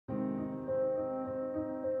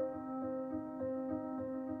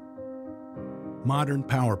Modern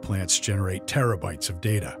power plants generate terabytes of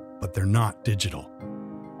data, but they're not digital.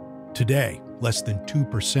 Today, less than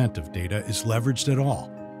 2% of data is leveraged at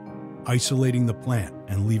all, isolating the plant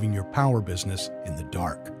and leaving your power business in the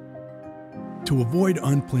dark. To avoid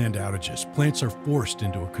unplanned outages, plants are forced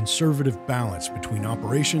into a conservative balance between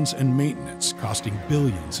operations and maintenance, costing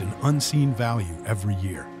billions in unseen value every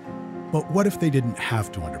year. But what if they didn't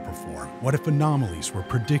have to underperform? What if anomalies were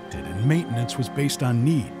predicted and maintenance was based on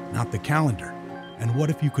need, not the calendar? And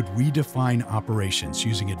what if you could redefine operations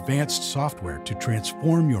using advanced software to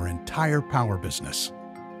transform your entire power business?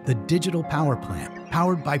 The Digital Power Plant,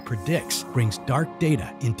 powered by Predix, brings dark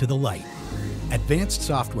data into the light. Advanced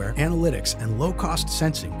software, analytics, and low-cost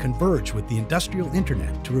sensing converge with the industrial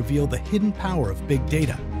internet to reveal the hidden power of big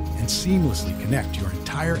data and seamlessly connect your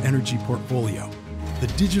entire energy portfolio. The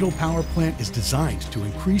Digital Power Plant is designed to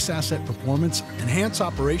increase asset performance, enhance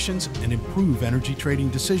operations, and improve energy trading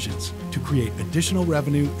decisions to create additional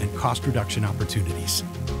revenue and cost reduction opportunities.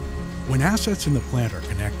 When assets in the plant are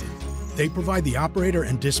connected, they provide the operator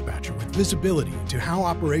and dispatcher with visibility into how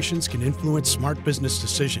operations can influence smart business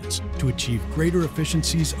decisions to achieve greater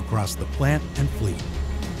efficiencies across the plant and fleet.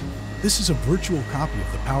 This is a virtual copy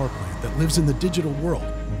of the power plant that lives in the digital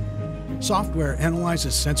world. Software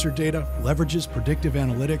analyzes sensor data, leverages predictive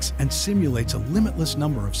analytics, and simulates a limitless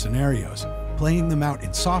number of scenarios, playing them out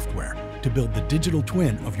in software to build the digital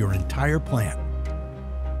twin of your entire plant.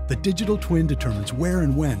 The digital twin determines where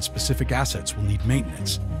and when specific assets will need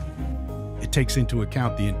maintenance. It takes into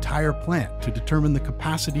account the entire plant to determine the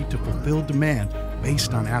capacity to fulfill demand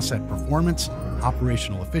based on asset performance,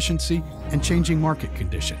 operational efficiency, and changing market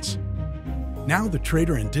conditions. Now the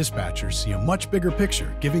trader and dispatchers see a much bigger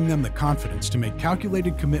picture, giving them the confidence to make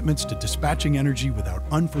calculated commitments to dispatching energy without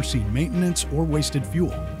unforeseen maintenance or wasted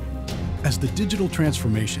fuel. As the digital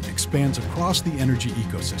transformation expands across the energy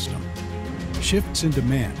ecosystem, shifts in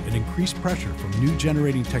demand and increased pressure from new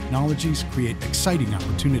generating technologies create exciting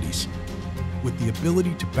opportunities. With the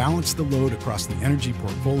ability to balance the load across the energy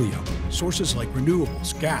portfolio, sources like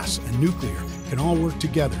renewables, gas, and nuclear can all work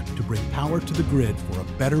together to bring power to the grid for a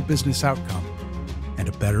better business outcome and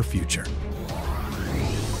a better future.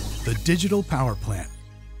 The Digital Power Plant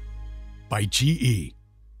by GE.